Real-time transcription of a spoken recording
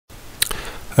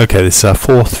Okay, this is our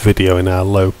fourth video in our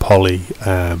low poly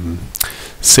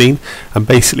scene, and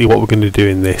basically what we're going to do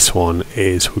in this one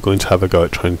is we're going to have a go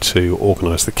at trying to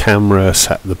organise the camera,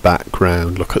 set the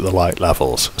background, look at the light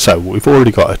levels. So we've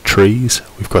already got our trees,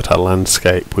 we've got our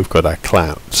landscape, we've got our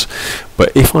clouds,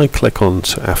 but if I click on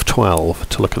to F12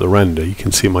 to look at the render, you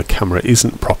can see my camera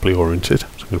isn't properly oriented, so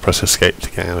I'm going to press escape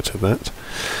to get out of that.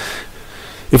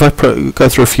 If I go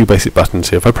through a few basic buttons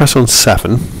here, if I press on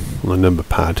 7 on the number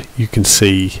pad, you can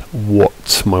see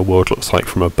what my world looks like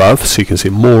from above. So you can see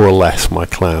more or less my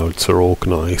clouds are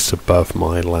organised above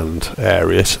my land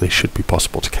area, so they should be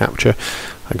possible to capture.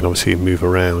 I can obviously move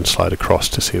around, slide across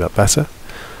to see that better.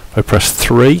 If I press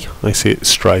 3, I see it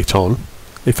straight on.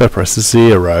 If I press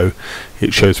 0,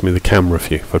 it shows me the camera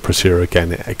view. If I press 0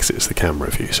 again, it exits the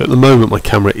camera view. So at the moment, my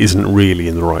camera isn't really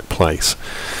in the right place.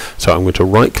 So I'm going to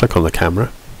right click on the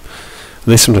camera.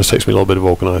 And this sometimes takes me a little bit of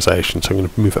organisation, so I'm going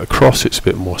to move it across, it's a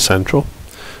bit more central.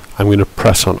 I'm going to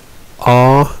press on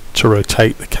R to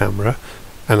rotate the camera,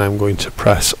 and I'm going to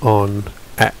press on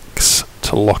X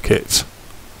to lock it,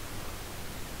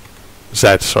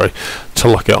 Z, sorry, to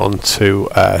lock it onto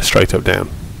straight up down.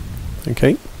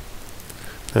 Okay.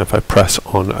 Now if I press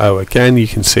on O again, you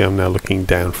can see I'm now looking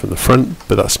down from the front,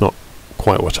 but that's not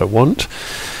quite what I want.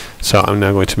 So I'm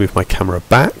now going to move my camera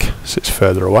back, so it's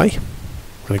further away.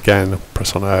 And again,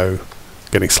 press on O,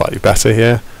 getting slightly better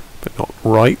here, but not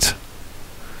right. So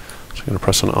I'm going to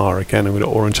press on R again. I'm going to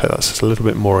orientate that so it's a little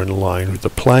bit more in line with the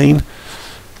plane.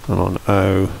 And on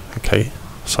O, okay,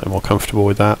 slightly more comfortable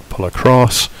with that. Pull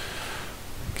across.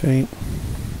 Okay.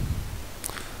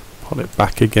 Pull it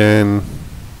back again.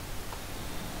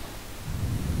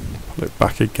 Pull it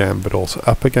back again, but also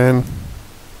up again.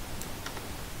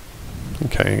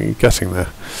 Okay, you're getting there.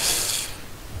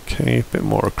 Okay, a bit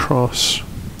more across.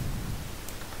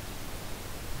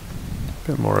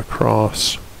 Bit more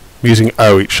across. I'm using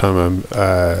O each time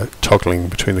I'm toggling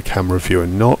between the camera view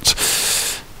and not.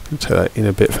 Take that in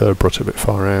a bit further, brought it a bit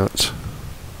far out.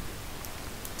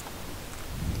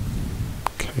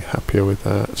 Okay, happier with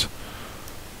that.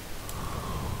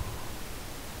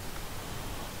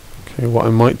 Okay, what I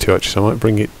might do actually is I might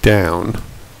bring it down.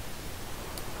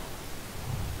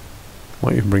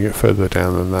 Might even bring it further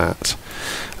down than that.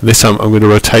 And this time I'm going to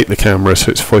rotate the camera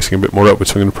so it's facing a bit more upwards,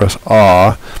 so I'm going to press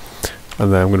R,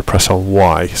 and then I'm going to press on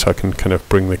Y so I can kind of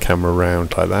bring the camera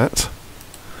around like that.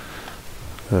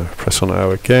 Press on O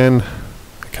again.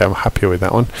 Okay, I'm happier with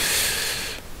that one.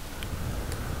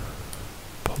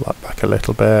 Pull that back a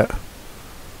little bit.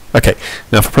 Okay,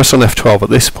 now if I press on F12 at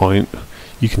this point,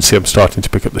 you can see I'm starting to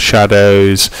pick up the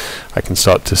shadows. I can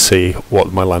start to see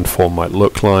what my landform might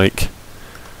look like.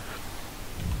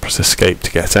 Press escape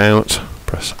to get out.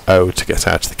 Press O to get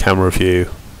out of the camera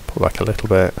view. Pull back a little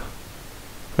bit.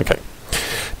 Okay.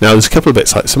 Now there's a couple of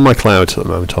bits, like some of my clouds at the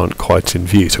moment aren't quite in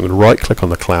view, so I'm going to right click on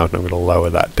the cloud and I'm going to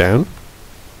lower that down.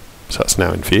 So that's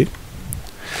now in view.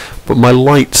 But my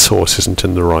light source isn't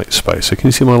in the right space. So can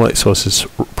you see my light source is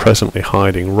presently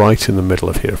hiding right in the middle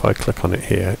of here. If I click on it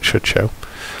here, it should show.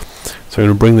 So I'm going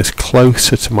to bring this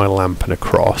closer to my lamp and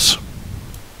across.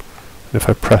 And if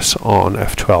I press on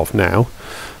F12 now,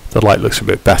 the light looks a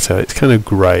bit better. It's kind of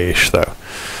greyish though.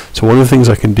 So one of the things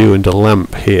I can do under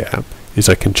lamp here is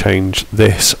I can change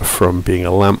this from being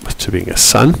a lamp to being a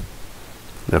sun.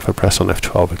 Now if I press on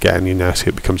F12 again, you now see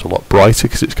it becomes a lot brighter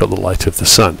because it's got the light of the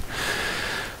sun.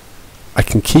 I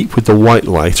can keep with the white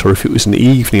light, or if it was an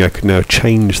evening I could now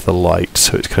change the light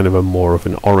so it's kind of a more of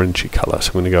an orangey colour.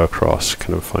 So I'm going to go across,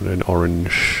 kind of find an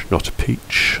orange, not a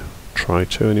peach. Try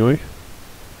to anyway.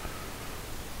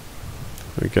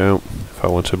 There we go. If I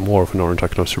wanted more of an orange I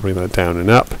can also bring that down and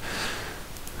up.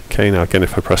 Okay, now again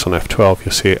if I press on F12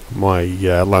 you'll see my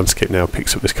landscape now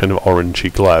picks up this kind of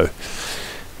orangey glow.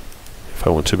 If I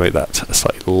want to make that a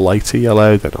slightly lighter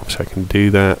yellow, then obviously I can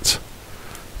do that.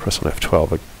 Press on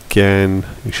F12 again,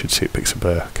 you should see it picks up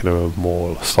a kind of a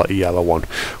more slightly yellow one,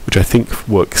 which I think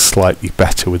works slightly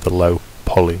better with the low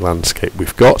poly landscape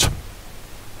we've got.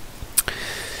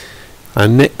 Our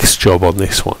next job on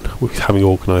this one, with having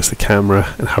organised the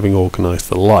camera and having organised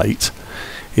the light,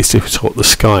 is to sort the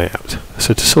sky out.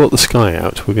 So to sort the sky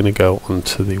out, we're going to go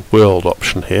onto the world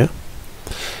option here,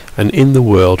 and in the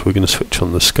world we're going to switch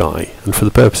on the sky, and for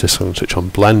the purpose of this I'm going to switch on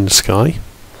blend sky.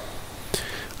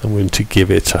 I'm going to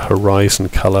give it a horizon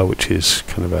colour which is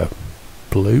kind of a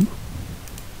blue.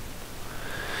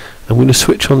 I'm going to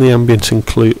switch on the ambient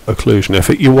occlusion. If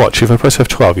you watch, if I press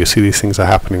F12 you'll see these things are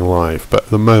happening live, but at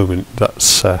the moment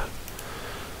that's a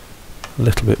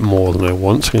little bit more than I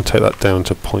want, so I'm going to take that down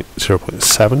to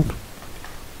 0.7.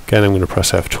 Again I'm going to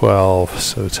press F12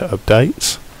 so it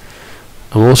updates.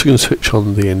 I'm also going to switch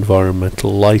on the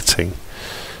environmental lighting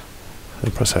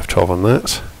and press F12 on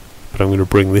that. But I'm going to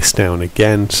bring this down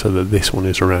again so that this one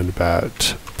is around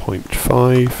about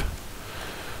 0.5.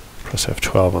 Press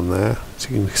F12 on there. So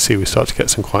you can see we start to get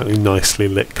some quite nicely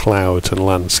lit clouds and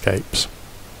landscapes.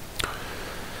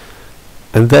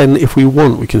 And then if we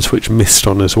want, we can switch mist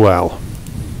on as well.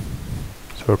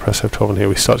 So we'll press F12 on here,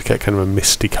 we start to get kind of a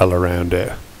misty colour around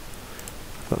it.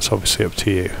 That's obviously up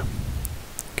to you.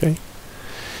 Okay.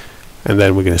 And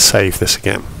then we're going to save this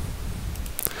again.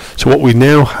 So what we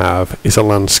now have is a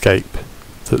landscape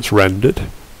that's rendered,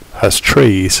 has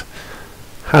trees,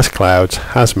 has clouds,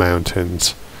 has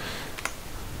mountains,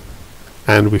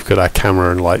 and we've got our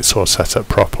camera and light source set up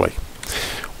properly.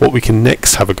 What we can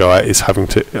next have a go at is having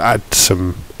to add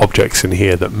some objects in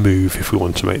here that move if we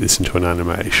want to make this into an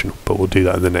animation, but we'll do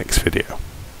that in the next video.